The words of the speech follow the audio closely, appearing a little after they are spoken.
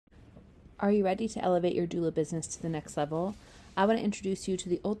Are you ready to elevate your doula business to the next level? I want to introduce you to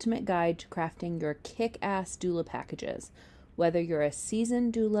the ultimate guide to crafting your kick-ass doula packages. Whether you're a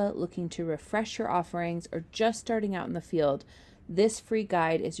seasoned doula looking to refresh your offerings or just starting out in the field, this free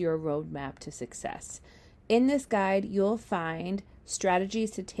guide is your roadmap to success. In this guide, you'll find strategies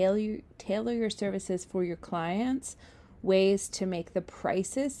to tailor your services for your clients, ways to make the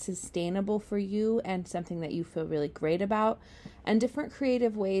prices sustainable for you and something that you feel really great about, and different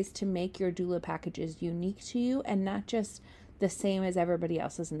creative ways to make your doula packages unique to you and not just the same as everybody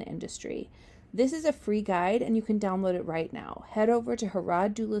else's in the industry. This is a free guide and you can download it right now. Head over to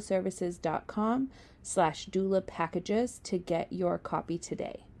haraddoulaservices.com/doula packages to get your copy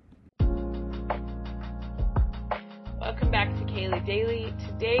today. Welcome back to Kaylee Daily.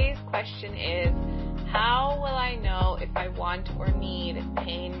 Today's question is, how will I know if I want or need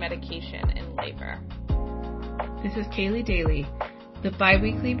pain medication in labor? This is Kaylee Daily, the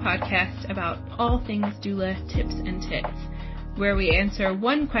bi-weekly podcast about all things doula tips and tips, where we answer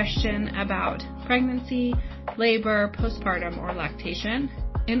one question about pregnancy, labor, postpartum, or lactation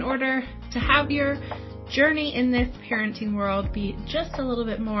in order to have your journey in this parenting world be just a little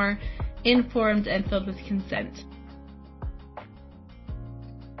bit more informed and filled with consent.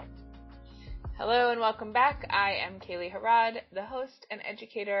 Hello and welcome back. I am Kaylee Harad, the host and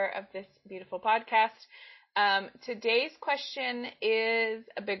educator of this beautiful podcast. Today's question is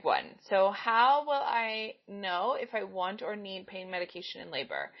a big one. So how will I know if I want or need pain medication in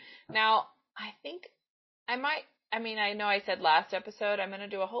labor? Now, I know I said last episode I'm going to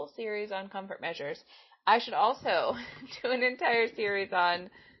do a whole series on comfort measures. I should also do an entire series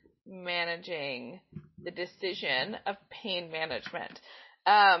on managing the decision of pain management.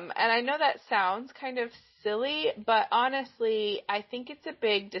 And I know that sounds kind of silly, but honestly, I think it's a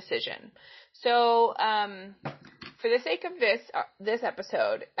big decision. So, for the sake of this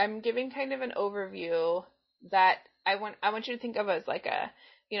episode, I'm giving kind of an overview that I want you to think of as like a,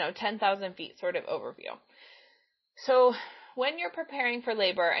 10,000 feet sort of overview. So when you're preparing for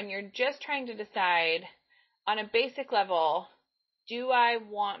labor and you're just trying to decide on a basic level, do I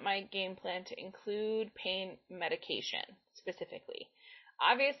want my game plan to include pain medication specifically?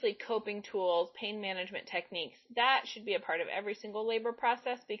 Obviously, coping tools, pain management techniques, that should be a part of every single labor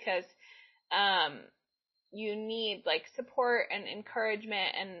process because you need like support and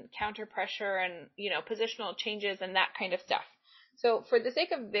encouragement and counter pressure and, positional changes and that kind of stuff. So for the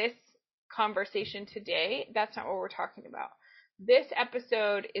sake of this conversation today, that's not what we're talking about. This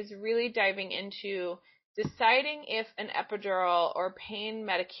episode is really diving into deciding if an epidural or pain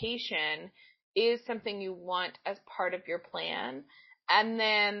medication is something you want as part of your plan. And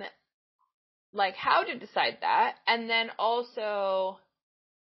then, like, how to decide that, and then also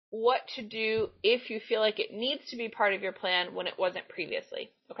what to do if you feel like it needs to be part of your plan when it wasn't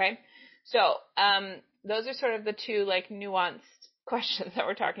previously, okay? So, those are sort of the two, like, nuanced questions that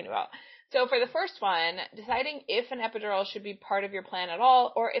we're talking about. So for the first one, deciding if an epidural should be part of your plan at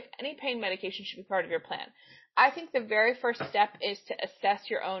all, or if any pain medication should be part of your plan. I think the very first step is to assess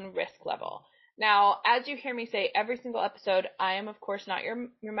your own risk level. Now, as you hear me say every single episode, I am, of course, not your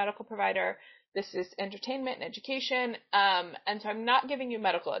medical provider. This is entertainment and education, and so I'm not giving you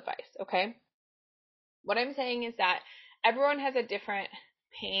medical advice, okay? What I'm saying is that everyone has a different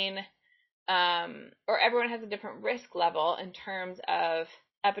pain, or everyone has a different risk level in terms of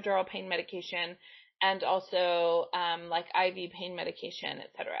epidural pain medication and also like IV pain medication,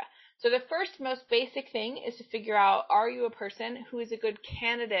 etc. So the first most basic thing is to figure out, are you a person who is a good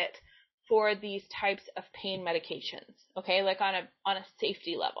candidate for these types of pain medications, okay, like on a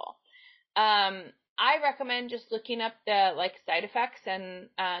safety level. I recommend just looking up the like side effects and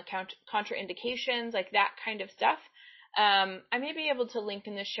contraindications, like that kind of stuff. I may be able to link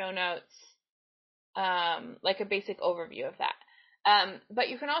in the show notes like a basic overview of that. But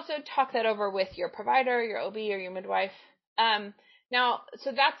you can also talk that over with your provider, your OB, or your midwife. Now,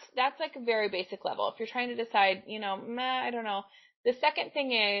 so that's like a very basic level. If you're trying to decide, I don't know. The second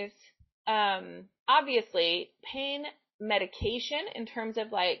thing is, obviously, pain medication in terms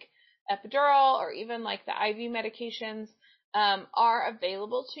of like epidural or even like the IV medications are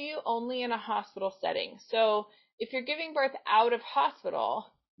available to you only in a hospital setting. So if you're giving birth out of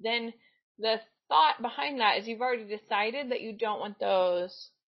hospital, then the thought behind that is you've already decided that you don't want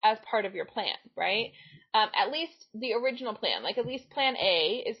those as part of your plan, right? At least the original plan, like at least plan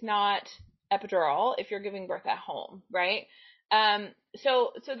A is not epidural if you're giving birth at home, right?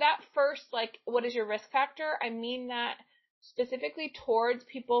 So that first, like, what is your risk factor? I mean that specifically towards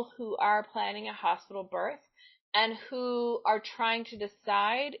people who are planning a hospital birth and who are trying to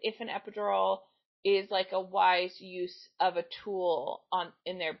decide if an epidural is like a wise use of a tool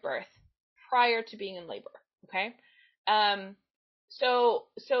in their birth. prior to being in labor. Okay. So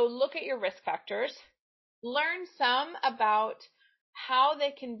look at your risk factors, learn some about how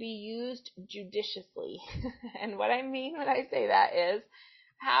they can be used judiciously. And what I mean when I say that is,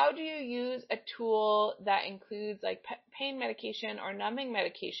 how do you use a tool that includes like pain medication or numbing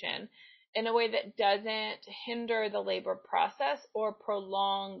medication in a way that doesn't hinder the labor process or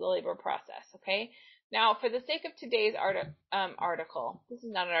prolong the labor process? Okay. Now, for the sake of today's article, this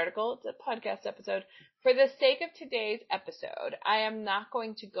is not an article, it's a podcast episode. For the sake of today's episode, I am not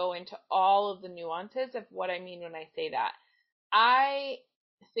going to go into all of the nuances of what I mean when I say that. I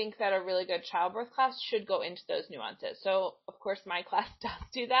think that a really good childbirth class should go into those nuances. So, of course, my class does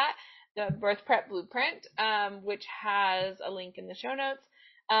do that, the Birth Prep Blueprint, which has a link in the show notes.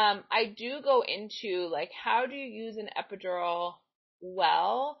 I do go into, like, how do you use an epidural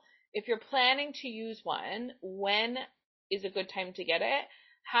well? If you're planning to use one, when is a good time to get it?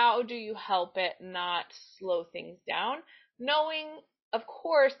 How do you help it not slow things down? Knowing, of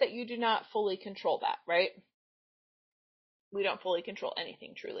course, that you do not fully control that, right? We don't fully control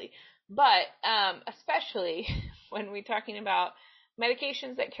anything, truly. But especially when we're talking about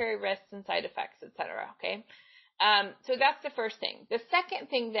medications that carry risks and side effects, etc., okay? So that's the first thing. The second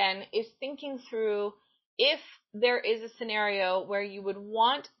thing then is thinking through if there is a scenario where you would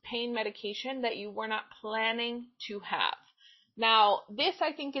want pain medication that you were not planning to have. Now, this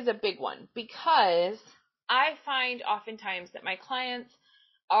I think is a big one, because I find oftentimes that my clients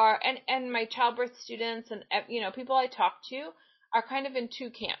are, and my childbirth students and, you know, people I talk to are kind of in two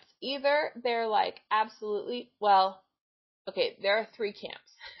camps. Either they're like, absolutely, well, okay, there are three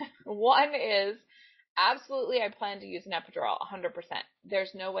camps. One is, absolutely, I plan to use an epidural 100%.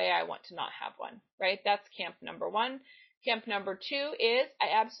 There's no way I want to not have one, right? That's camp number one. Camp number two is,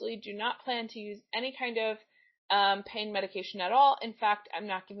 I absolutely do not plan to use any kind of pain medication at all. In fact, I'm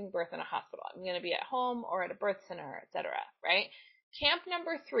not giving birth in a hospital. I'm going to be at home or at a birth center, etc., right? Camp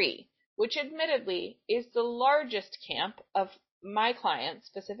number three, which admittedly is the largest camp of my clients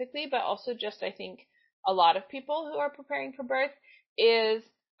specifically, but also just, I think, a lot of people who are preparing for birth, is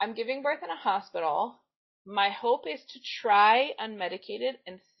I'm giving birth in a hospital. My hope is to try unmedicated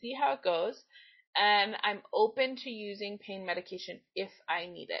and see how it goes. And I'm open to using pain medication if I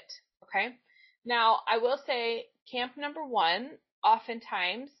need it. Okay. Now, I will say camp number one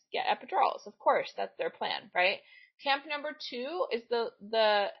oftentimes get epidurals. Of course, that's their plan, right? Camp number two is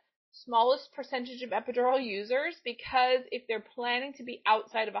the smallest percentage of epidural users, because if they're planning to be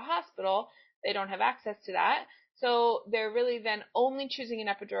outside of a hospital, they don't have access to that. So they're really then only choosing an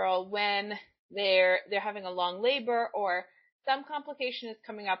epidural when they're having a long labor or some complication is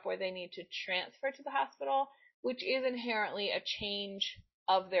coming up where they need to transfer to the hospital, which is inherently a change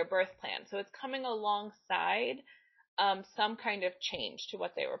of their birth plan. So it's coming alongside some kind of change to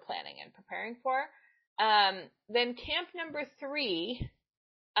what they were planning and preparing for. Then camp number three,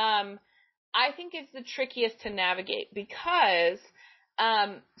 I think is the trickiest to navigate, because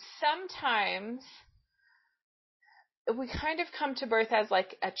sometimes we kind of come to birth as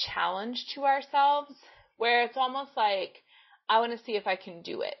like a challenge to ourselves, where it's almost like, I want to see if I can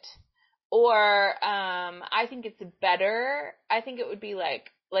do it. Or I think it's better. I think it would be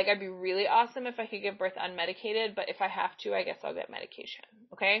like I'd be really awesome if I could give birth unmedicated, but if I have to, I guess I'll get medication.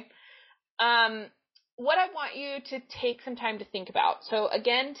 Okay? What I want you to take some time to think about. So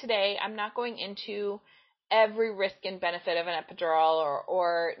again, today, I'm not going into every risk and benefit of an epidural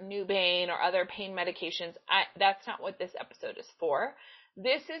or Nubain or other pain medications. That's not what this episode is for.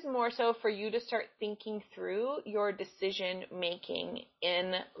 This is more so for you to start thinking through your decision making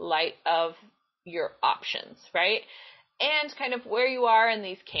in light of your options, right? And kind of where you are in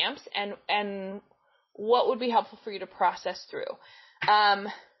these camps and what would be helpful for you to process through.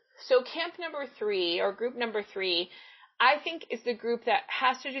 So camp number three, or group number three, I think is the group that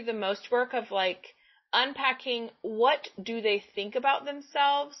has to do the most work of like unpacking what do they think about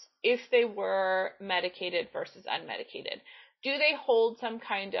themselves if they were medicated versus unmedicated. Do they hold some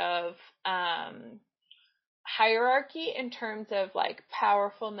kind of hierarchy in terms of like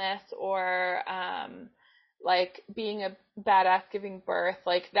powerfulness or like being a badass giving birth,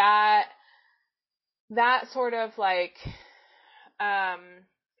 like that sort of like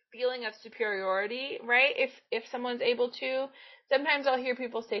feeling of superiority, right? If someone's able to. Sometimes I'll hear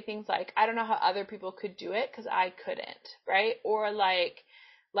people say things like, I don't know how other people could do it because I couldn't, right? Or like,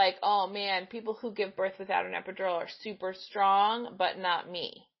 oh man, people who give birth without an epidural are super strong, but not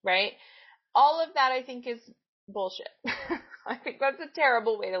me, right? All of that I think is bullshit. I think that's a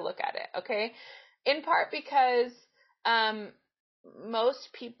terrible way to look at it, okay? In part because most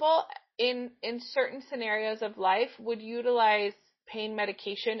people in certain scenarios of life would utilize pain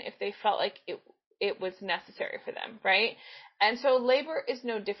medication if they felt like it was necessary for them, right? And so labor is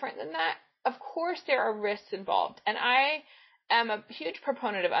no different than that. Of course, there are risks involved, and I am a huge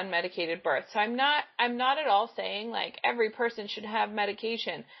proponent of unmedicated birth. So I'm not at all saying like every person should have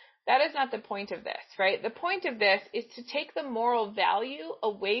medication. That is not the point of this, right? The point of this is to take the moral value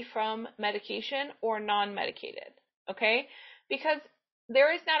away from medication or non-medicated, okay? Because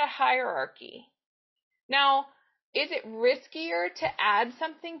there is not a hierarchy. Now, is it riskier to add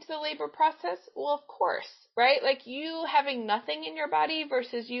something to the labor process? Well, of course, right? Like you having nothing in your body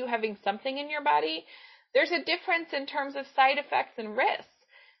versus you having something in your body, there's a difference in terms of side effects and risks,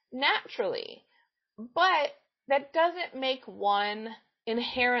 naturally. But that doesn't make one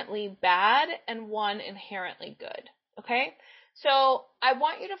inherently bad and one inherently good, okay? So I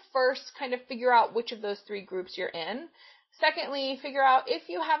want you to first kind of figure out which of those three groups you're in. Secondly, figure out if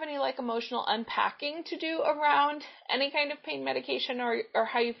you have any like emotional unpacking to do around any kind of pain medication or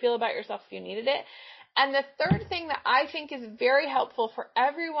how you feel about yourself if you needed it. And the third thing that I think is very helpful for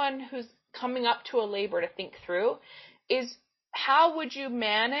everyone who's coming up to a labor to think through is how would you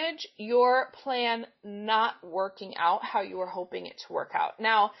manage your plan not working out how you were hoping it to work out?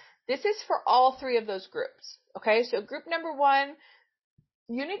 Now, this is for all three of those groups, okay? So group number one,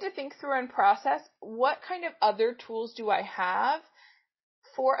 you need to think through and process what kind of other tools do I have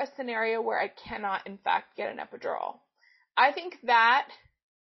for a scenario where I cannot, in fact, get an epidural. I think that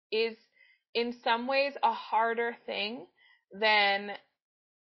is in some ways a harder thing than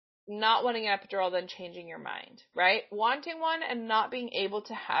not wanting an epidural than changing your mind, right? Wanting one and not being able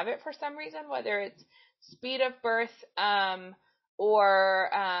to have it for some reason, whether it's speed of birth, or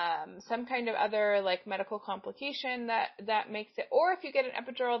some kind of other like medical complication that makes it, or if you get an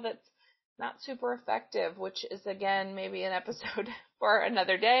epidural that's not super effective, which is again maybe an episode for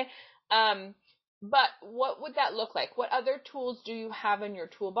another day. But what would that look like? What other tools do you have in your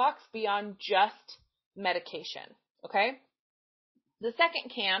toolbox beyond just medication? Okay. The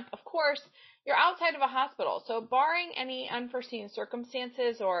second camp, of course, you're outside of a hospital. So barring any unforeseen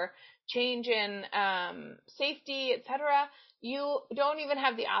circumstances or change in safety, etc., you don't even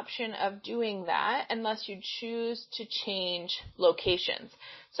have the option of doing that unless you choose to change locations.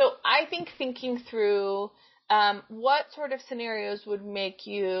 So I think thinking through what sort of scenarios would make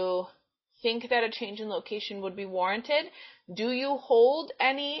you think that a change in location would be warranted. Do you hold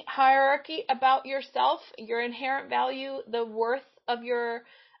any hierarchy about yourself, your inherent value, the worth of your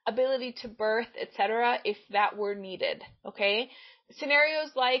ability to birth, etc., if that were needed, okay?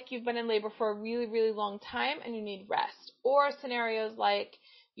 Scenarios like you've been in labor for a really, really long time and you need rest, or scenarios like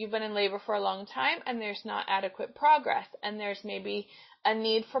you've been in labor for a long time and there's not adequate progress and there's maybe a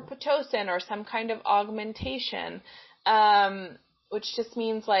need for Pitocin or some kind of augmentation, which just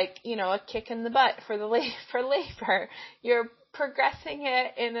means like, you know, a kick in the butt for labor. You're progressing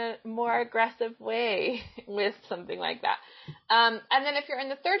it in a more aggressive way with something like that. And then if you're in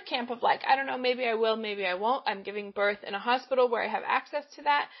the third camp of like, I don't know, maybe I will, maybe I won't, I'm giving birth in a hospital where I have access to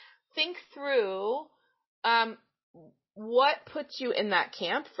that, think through what puts you in that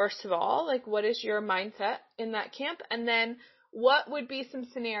camp, first of all, like what is your mindset in that camp, and then what would be some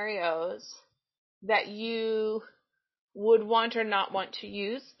scenarios that you would want or not want to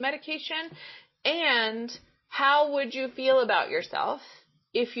use medication, and how would you feel about yourself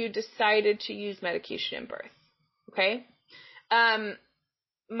if you decided to use medication in birth? Okay?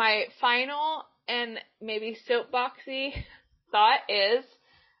 My final and maybe soapboxy thought is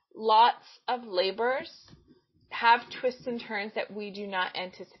lots of labors have twists and turns that we do not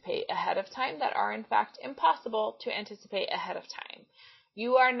anticipate ahead of time, that are in fact impossible to anticipate ahead of time.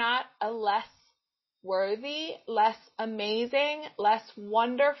 You are not a less worthy, less amazing, less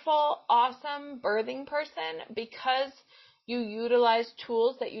wonderful, awesome birthing person because you utilize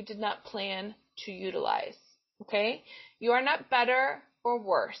tools that you did not plan to utilize. Okay? You are not better or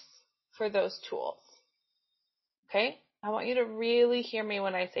worse for those tools. Okay? I want you to really hear me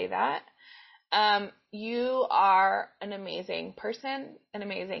when I say that. You are an amazing person, an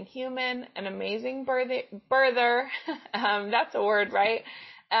amazing human, an amazing birther. That's a word, right?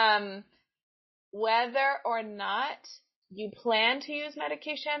 Whether or not you plan to use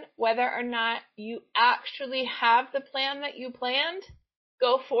medication, whether or not you actually have the plan that you planned,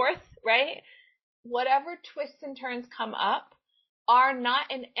 go forth, right? Whatever twists and turns come up are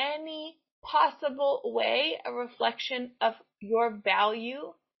not in any possible way a reflection of your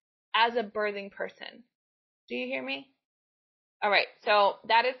value as a birthing person. Do you hear me? All right. So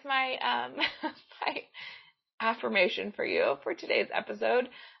that is my, my affirmation for you for today's episode.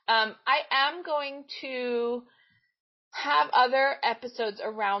 I am going to have other episodes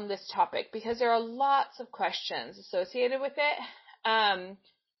around this topic because there are lots of questions associated with it.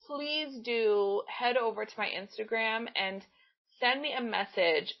 please do head over to my Instagram and send me a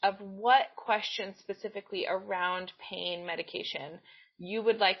message of what questions specifically around pain medication you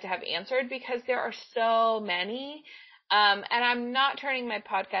would like to have answered, because there are so many. And I'm not turning my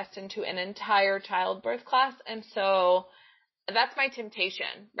podcast into an entire childbirth class. And so that's my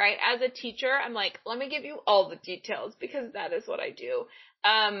temptation, right? As a teacher, I'm like, let me give you all the details, because that is what I do.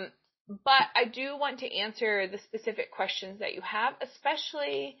 But I do want to answer the specific questions that you have,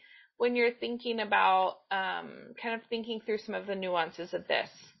 especially when you're thinking about kind of thinking through some of the nuances of this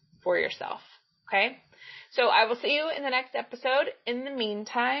for yourself, okay? So I will see you in the next episode. In the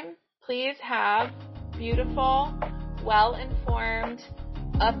meantime, please have beautiful, well-informed,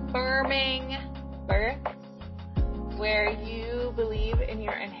 affirming births where you believe in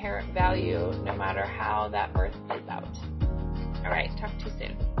your inherent value no matter how that birth plays out. All right, talk to you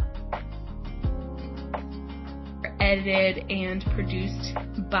soon. Edited and produced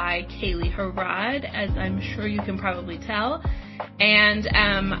by Kaylee Harrod, as I'm sure you can probably tell. And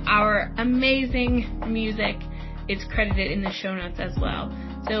our amazing music is credited in the show notes as well.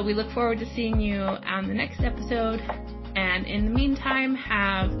 So we look forward to seeing you on the next episode. And in the meantime,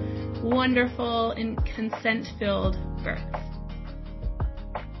 have wonderful and consent-filled births.